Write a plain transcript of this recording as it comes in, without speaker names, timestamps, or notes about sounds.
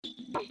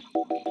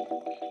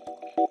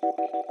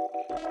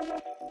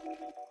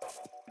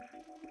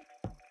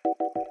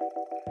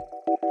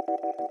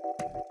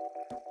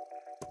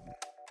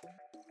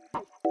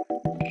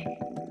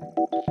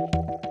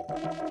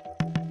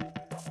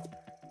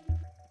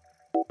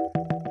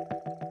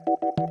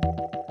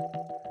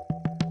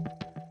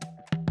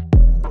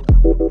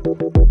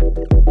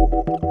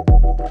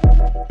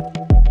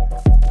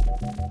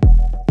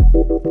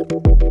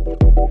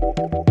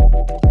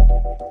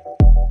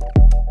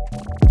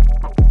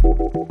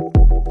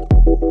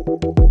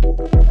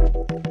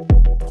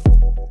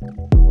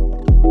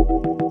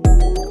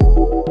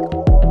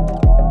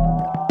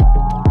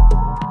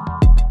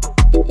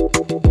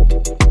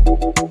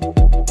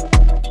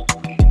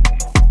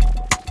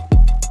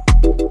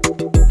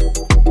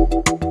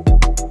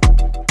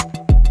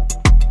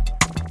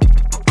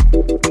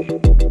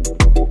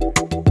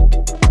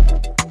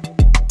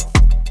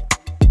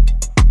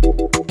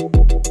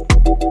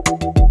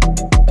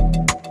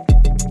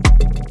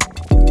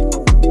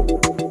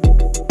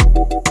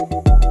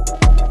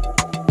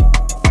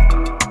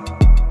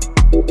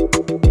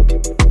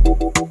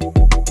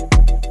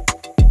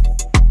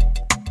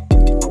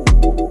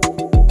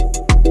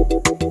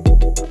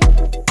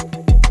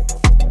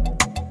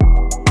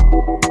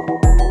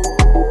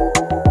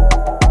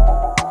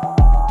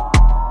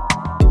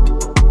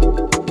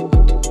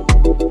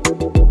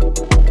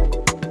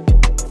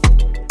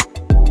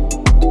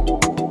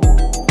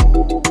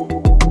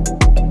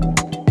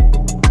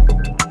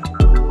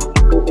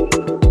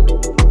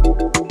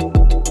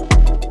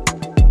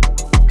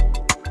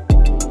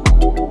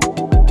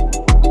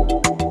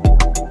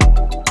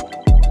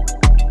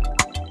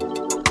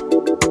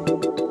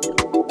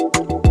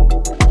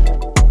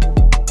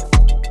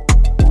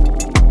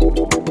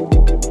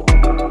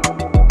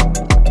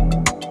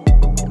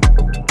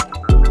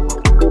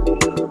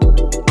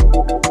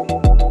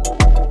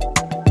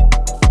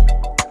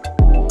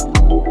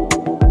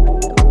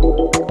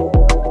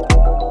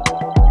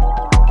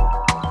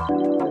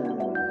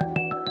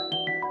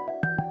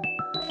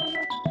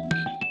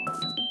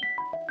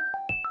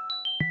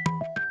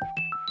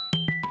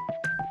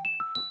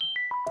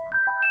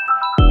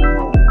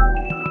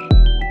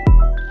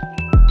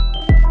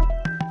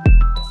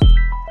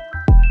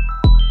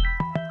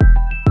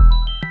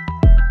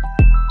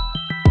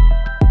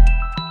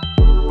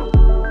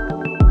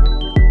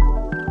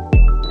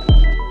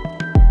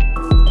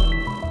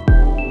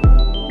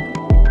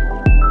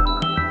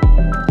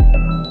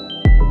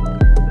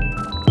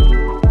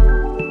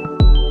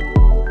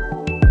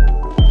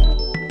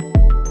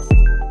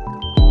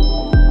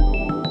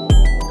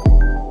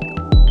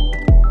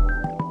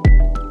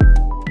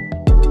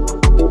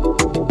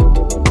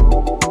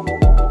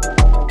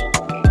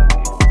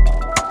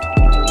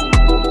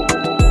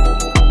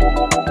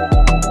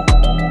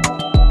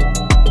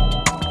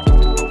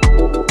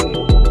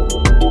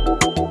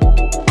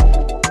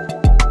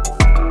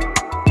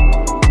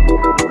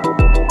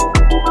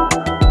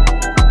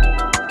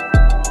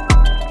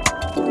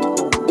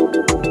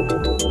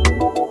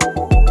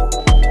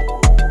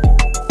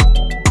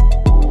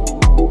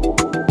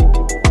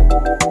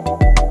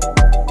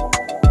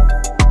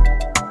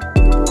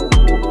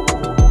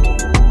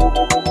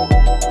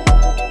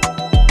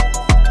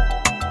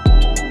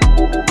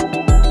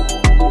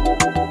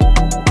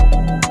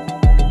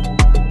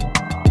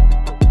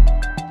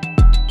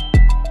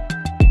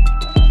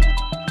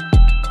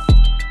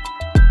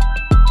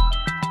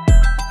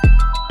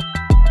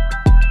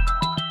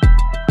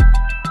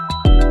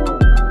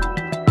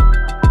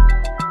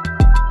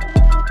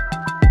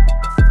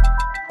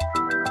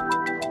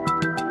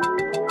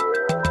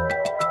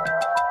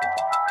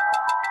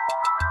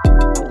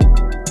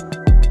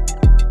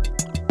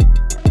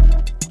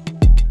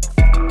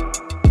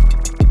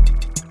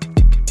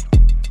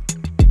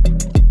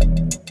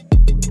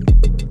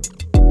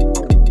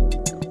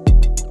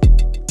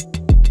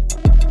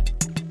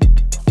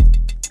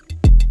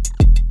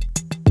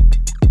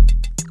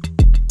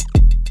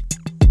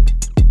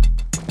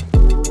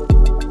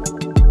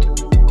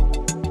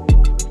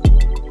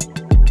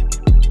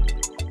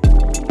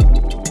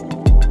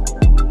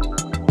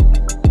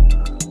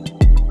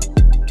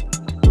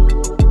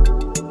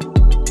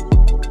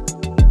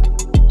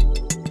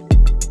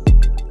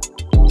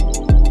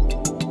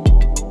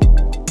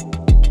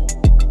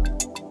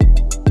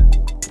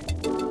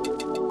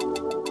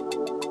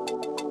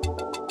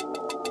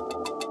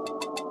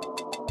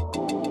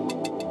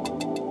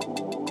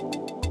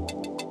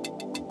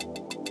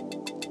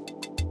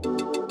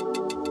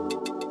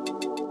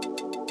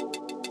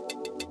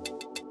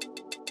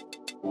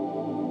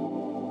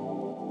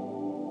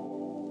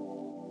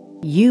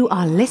You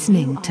are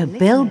listening to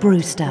Bill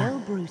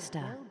Brewster.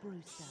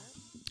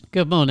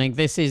 Good morning.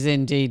 This is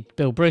indeed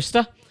Bill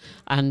Brewster,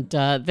 and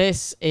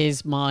this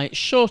is my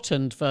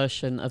shortened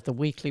version of the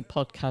weekly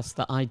podcast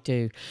that I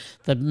do.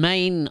 The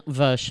main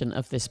version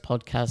of this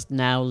podcast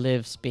now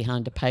lives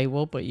behind a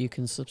paywall, but you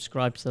can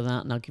subscribe to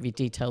that, and I'll give you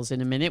details in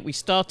a minute. We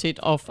started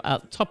off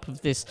at the top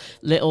of this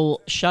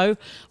little show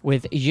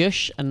with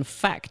Yush and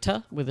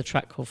Factor with a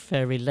track called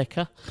Fairy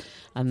Liquor.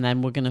 And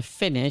then we're going to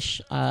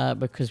finish,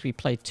 because we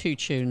played 2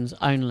 tunes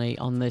only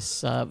on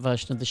this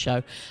version of the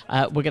show.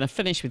 We're going to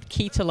finish with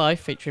Key to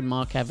Life featuring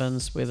Mark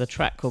Evans with a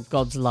track called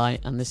God's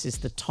Light. And this is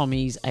the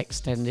Tommy's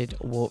extended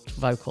warped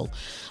vocal.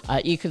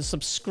 You can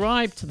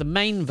subscribe to the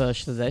main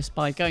version of this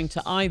by going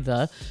to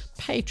either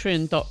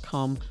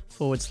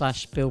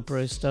patreon.com/Bill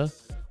Brewster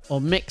or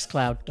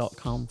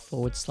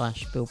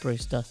mixcloud.com/Bill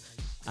Brewster.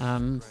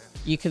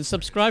 You can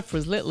subscribe for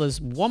as little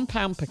as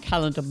 £1 per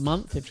calendar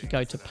month if you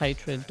go to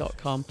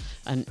patreon.com,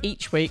 and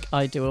each week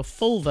I do a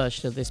full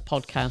version of this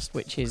podcast,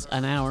 which is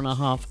an hour and a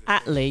half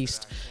at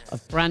least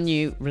of brand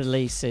new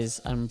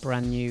releases and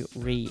brand new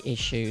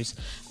reissues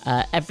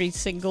every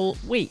single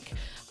week.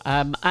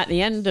 At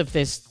the end of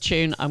this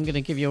tune, I'm going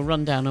to give you a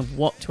rundown of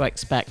what to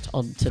expect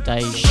on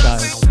today's show.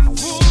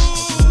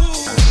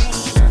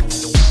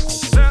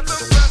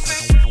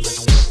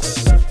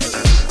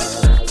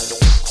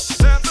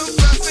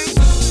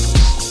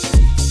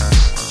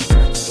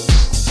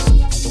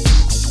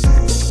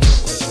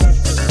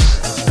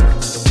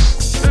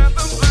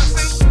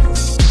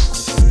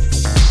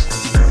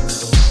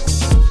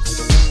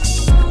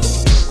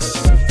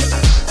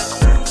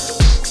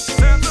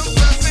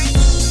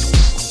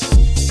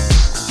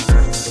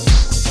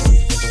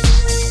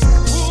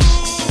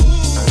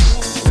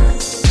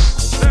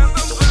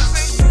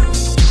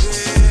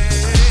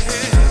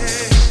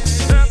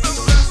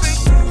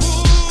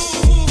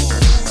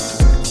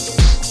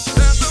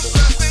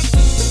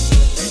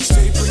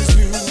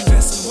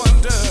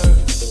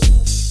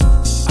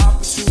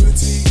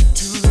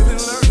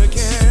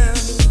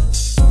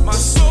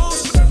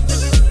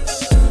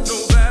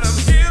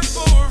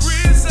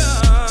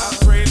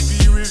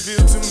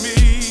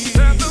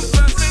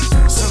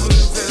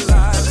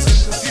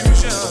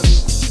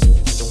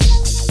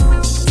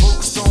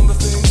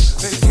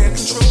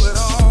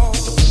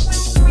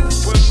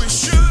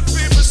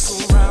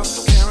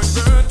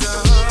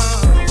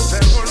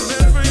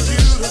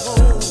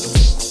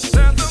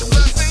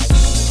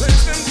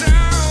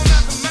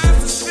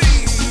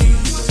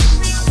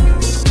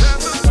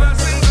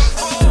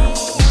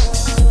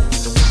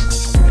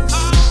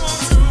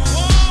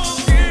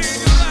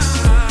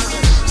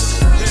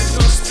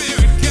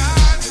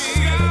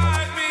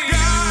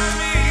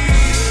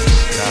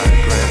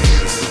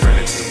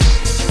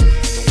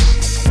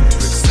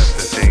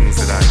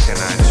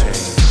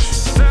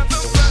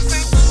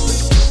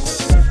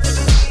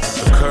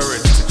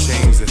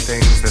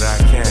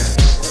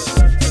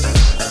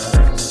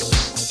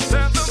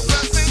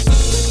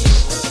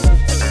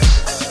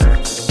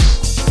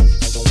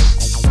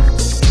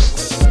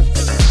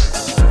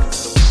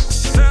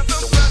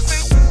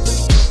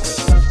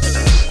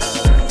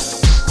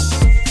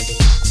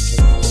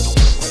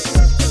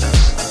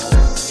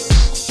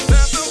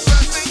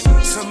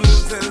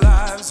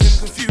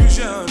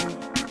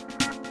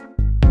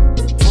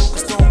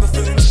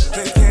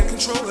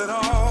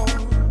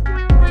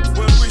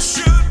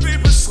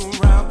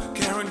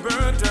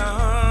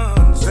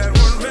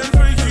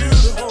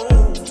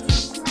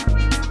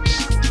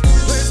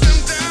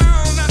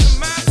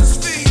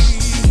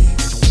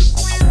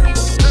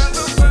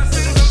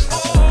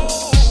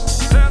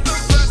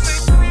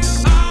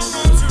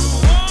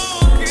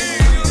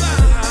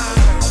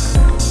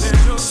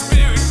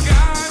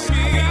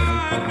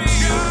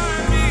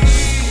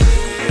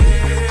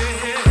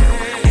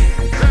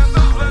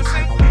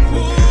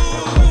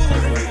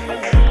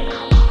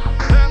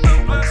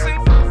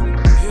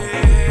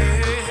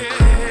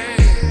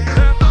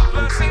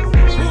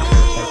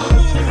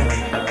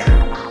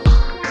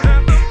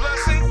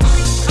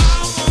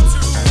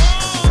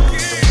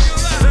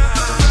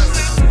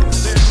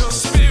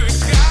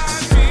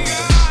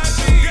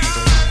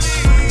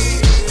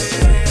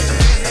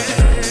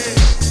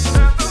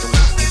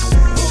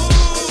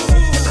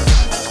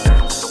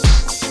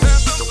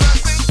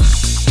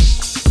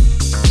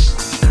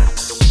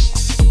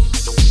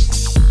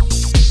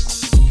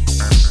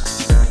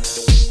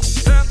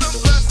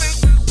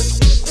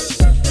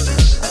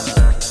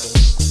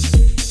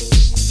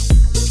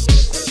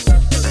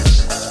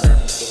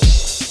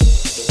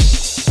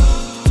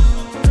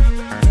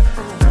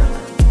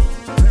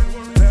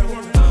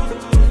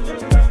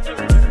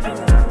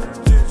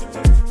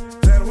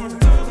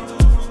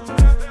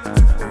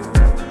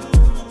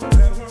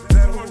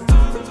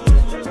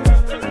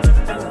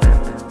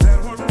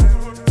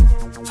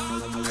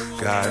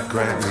 God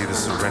grant me the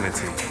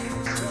serenity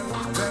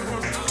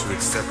to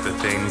accept the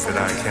things that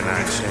I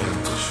cannot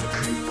change,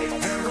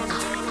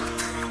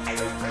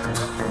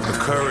 the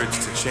courage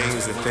to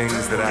change the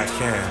things that I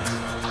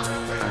can.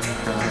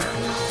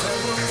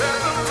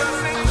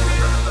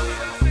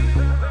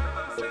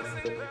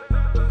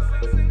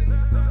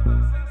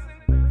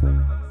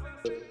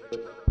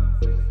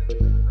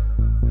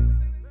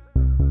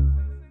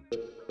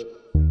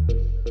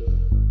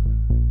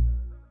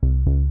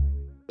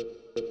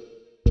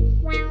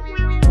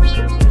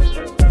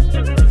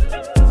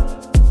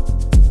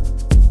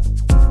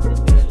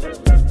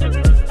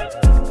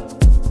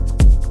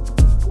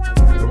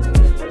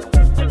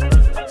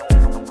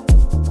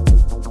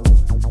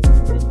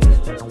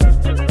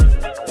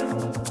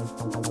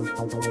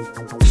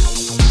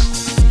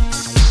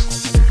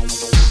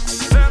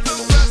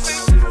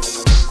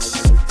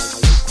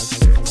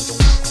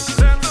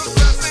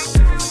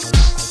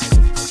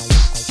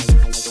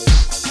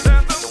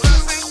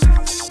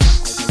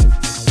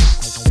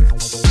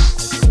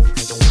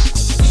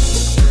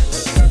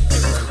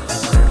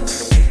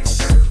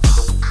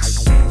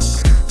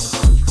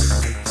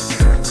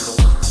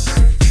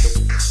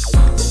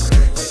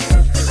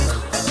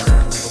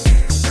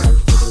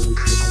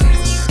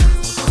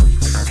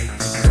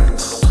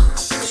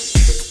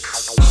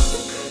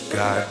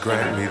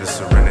 grant me the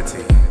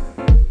serenity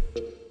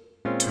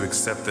to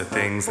accept the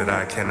things that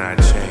I cannot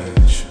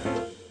change,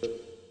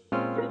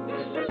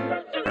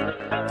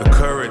 the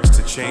courage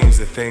to change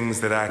the things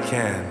that I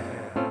can.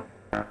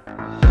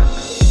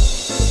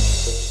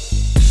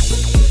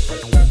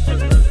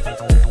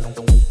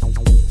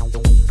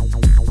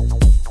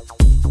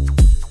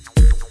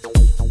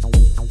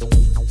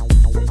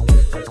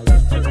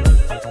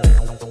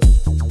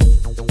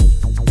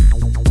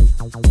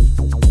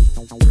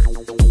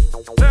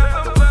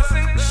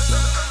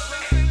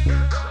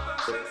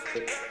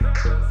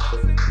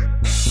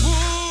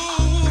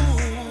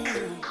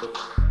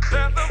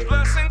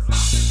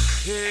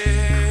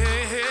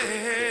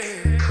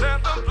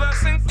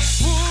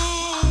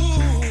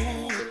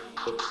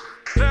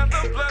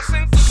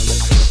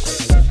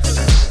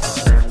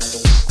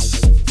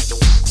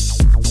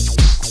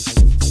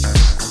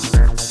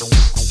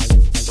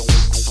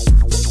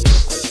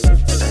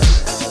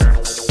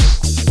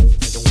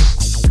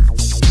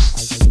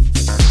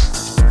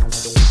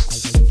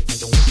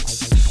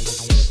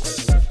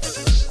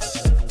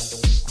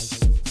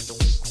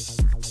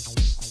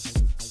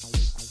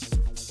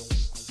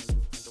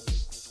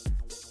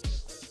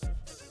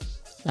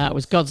 That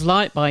was God's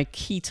Light by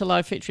Key to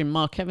Life featuring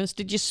Mark Evans.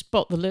 Did you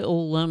spot the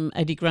little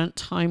Eddie Grant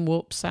Time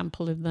Warp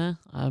sample in there?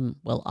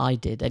 Well, I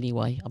did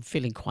anyway. I'm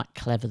feeling quite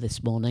clever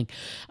this morning.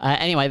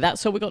 Anyway,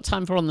 that's all we've got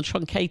time for on the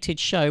Truncated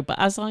Show. But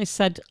as I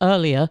said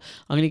earlier,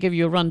 I'm going to give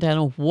you a rundown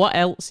of what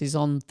else is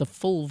on the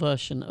full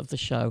version of the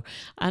show.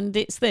 And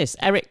it's this.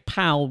 Eric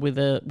Powell with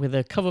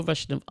a cover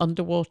version of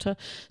Underwater.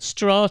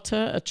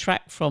 Strata, a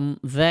track from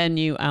their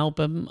new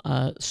album,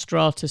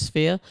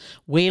 Stratosphere.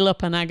 Wheel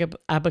Up and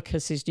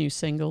Abacus's new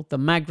single. The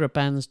Magra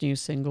Band's new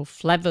single,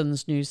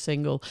 Fleven's new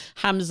single,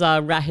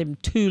 Hamza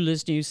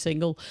Rahimtullah's new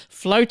single,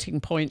 Floating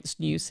Point's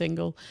new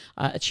single,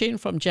 a tune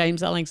from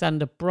James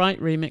Alexander Bright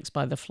remixed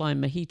by the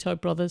Flying Mojito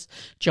Brothers,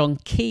 John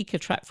Keek, a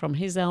track from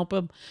his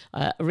album,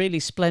 a really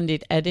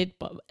splendid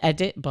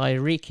edit by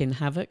Wreaking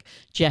Havoc,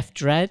 Jeff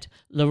Dredd,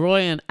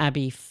 Leroy and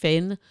Abby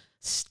Finn,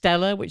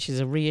 Stella, which is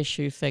a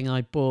reissue thing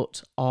I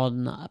bought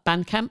on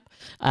Bandcamp.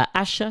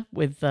 Asher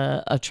with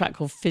a track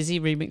called Fizzy,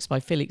 remixed by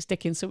Felix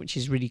Dickinson, which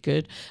is really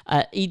good.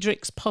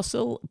 Edric's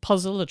Puzzle,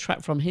 a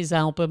track from his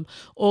album.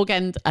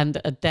 Orgend and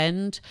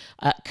Addend.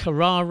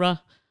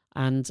 Carrara.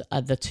 And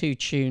the two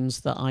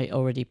tunes that I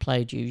already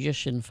played you,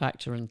 Yushin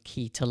Factor and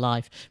Key to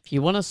Life. If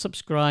you want to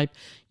subscribe,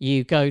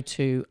 you go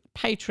to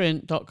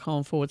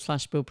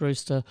patreon.com/Bill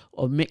Brewster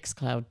or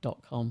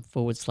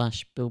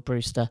mixcloud.com/Bill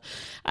Brewster.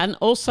 And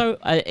also,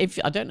 if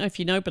I don't know if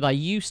you know, but I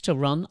used to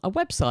run a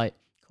website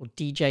called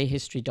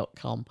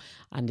djhistory.com,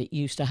 and it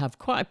used to have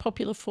quite a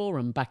popular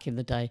forum back in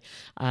the day.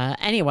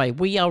 Anyway,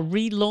 we are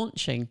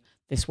relaunching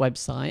this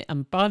website,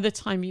 and by the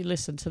time you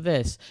listen to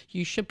this,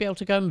 you should be able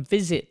to go and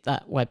visit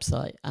that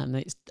website, and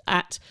it's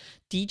at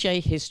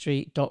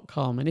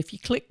djhistory.com. And if you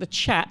click the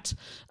chat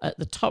at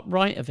the top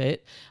right of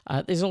it,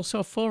 there's also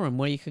a forum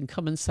where you can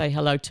come and say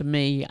hello to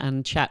me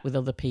and chat with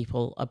other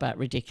people about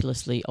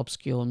ridiculously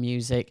obscure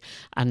music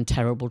and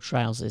terrible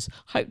trousers.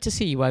 Hope to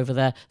see you over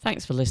there.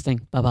 Thanks for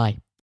listening. Bye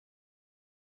bye.